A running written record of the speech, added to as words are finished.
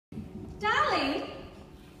Darling,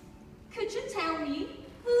 could you tell me,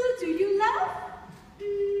 who do you love?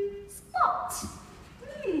 Spot.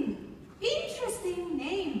 Interesting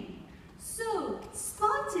name. So,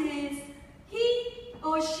 Spot is he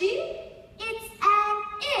or she? It's an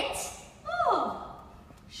it. Oh,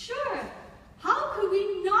 sure. How could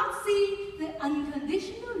we not see the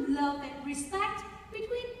unconditional love and respect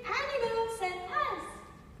between animals and us?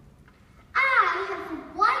 I have a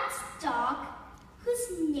white dog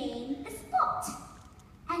whose name is Spot.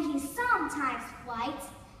 And he's sometimes white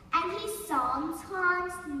and he's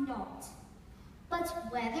sometimes not. But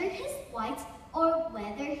whether he's white or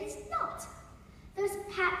whether he's not, there's a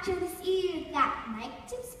patch on his ear that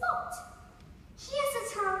makes him Spot. He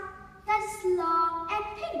has a tongue that is long and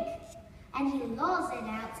pink, and he lolls it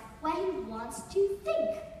out when he wants to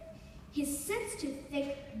think. He seems to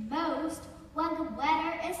think most when the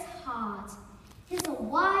weather is hot. He's a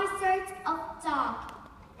wide sort of dog.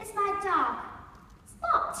 It's my dog,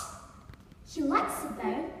 Spot. He likes a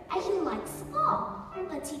bone and he likes a ball,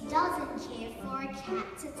 but he doesn't care for a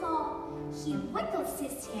cat at all. He wiggles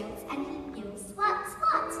his tails and he mews Spot,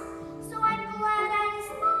 Spot. So I'm glad that is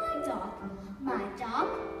my dog,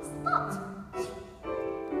 Spot.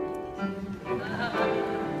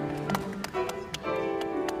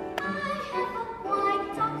 I have a white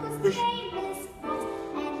dog whose name is Spot,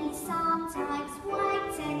 and he's sometimes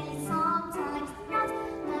white and he's sometimes not.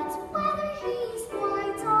 But whether he's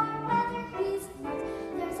white or whether he's not,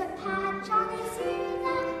 there's a patch on his ear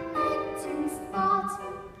that makes him Spot.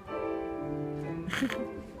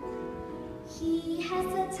 He has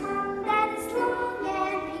a tongue that is long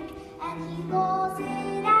and pink, and he lolls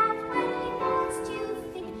it out when he wants to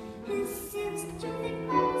think. He seems to think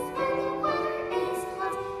most when the weather is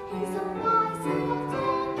hot. He's a wise little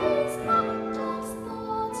dog, he's my dog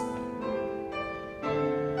Spot.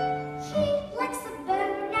 He likes a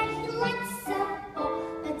bone and he likes a ball,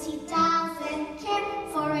 but he doesn't care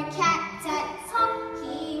for a cat at all.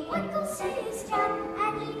 He wiggles his tail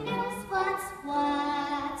and he knows what's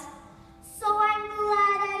what. So I'm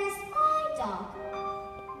glad that is my dog,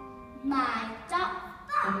 my